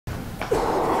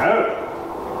Oh.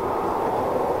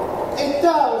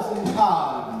 £1,000.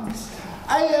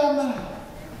 I am...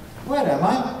 Where am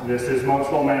I? This is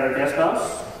Mousetrap Manor Guest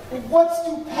House. What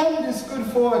stupendous good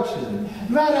fortune.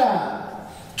 Madame.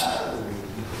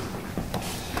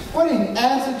 What an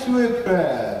answer to a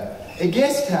prayer. A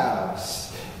guest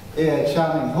house. A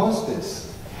charming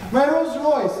hostess. My Rolls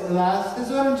Royce, alas,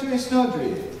 has run into a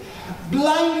snowdrift.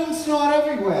 Blinding snow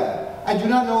everywhere. I do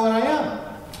not know where I am.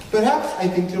 Perhaps I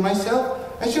think to myself,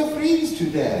 I shall freeze to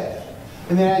death.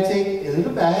 And then I take a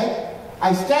little bag,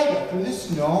 I stagger through the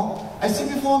snow, I see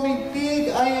before me big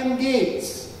iron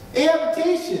gates. A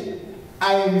habitation.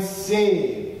 I am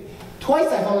saved. Twice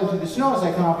I fall into the snow as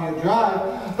I come up here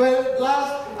drive, but at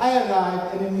last I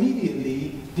arrive and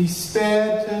immediately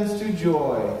despair turns to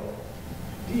joy.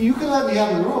 You can let me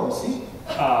have a room, see?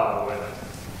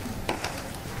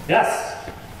 Yes.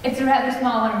 It's a rather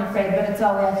small one, I'm afraid, but it's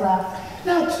all we have left.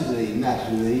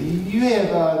 Naturally. You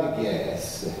have all the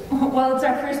guests. Well, it's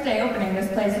our first day opening this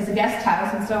place as a guest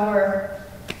house, and so we're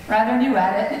rather new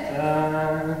at it.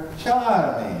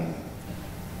 Charming.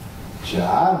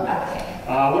 Okay.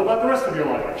 What about the rest of your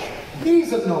luggage?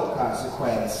 These are no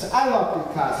consequence. I locked your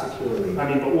car securely. I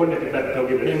mean, but wouldn't it be better to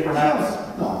give it in, perhaps?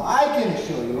 No, I can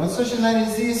assure you, on such a night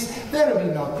as this, there will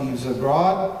be no thieves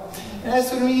abroad. And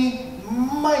as for me,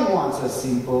 my wants are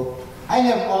simple. I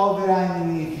have all that I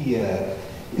need here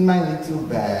in my little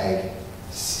bag.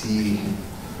 See,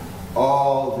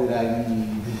 all that I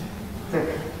need.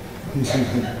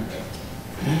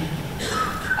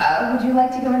 Would you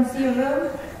like to go and see a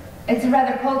room? It's a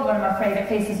rather cold one, I'm afraid. It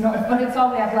faces north, but it's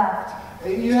all we have left.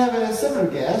 You have several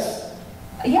guests?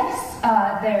 Yes,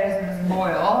 there's Miss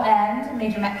Boyle and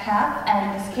Major Metcalf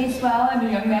and Miss Casewell and a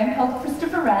young man called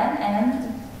Christopher Wren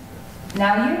and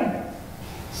now you.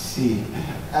 See,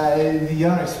 the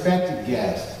unexpected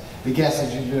guest, the guest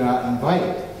that you do not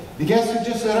invite, the guest who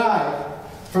just arrived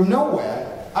from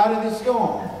nowhere out of the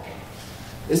storm.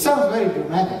 It sounds very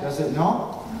dramatic, does it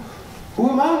not? Who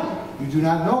am I? You do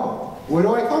not know. Where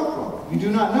do I come from? You do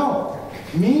not know.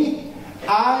 Me?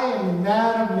 I am a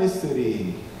man of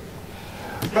mystery.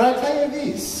 But I tell you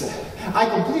this, I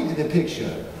completed the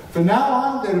picture. From now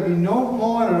on, there will be no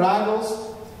more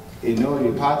arrivals and no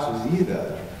departures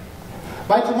either.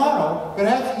 By tomorrow,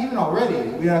 perhaps even already,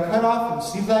 we are cut off from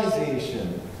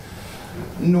civilization.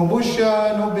 No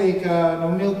butcher, no baker,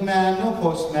 no milkman, no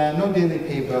postman, no daily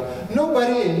paper,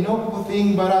 nobody and no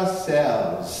thing but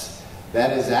ourselves.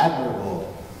 That is admirable.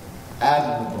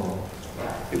 Admirable.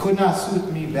 It could not suit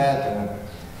me better.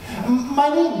 My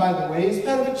name, by the way, is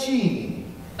Paravicini.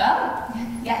 Oh,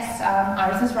 yes,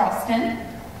 ours is Ralston.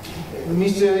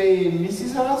 Mr. and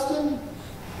Mrs. Ralston?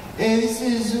 This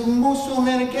is Mousetrap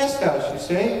Manor Guest House, you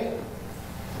say?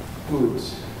 Good.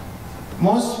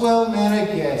 Mousetrap Manor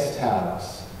Guest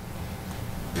House.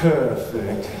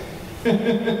 Perfect.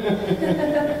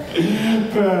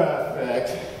 Perfect.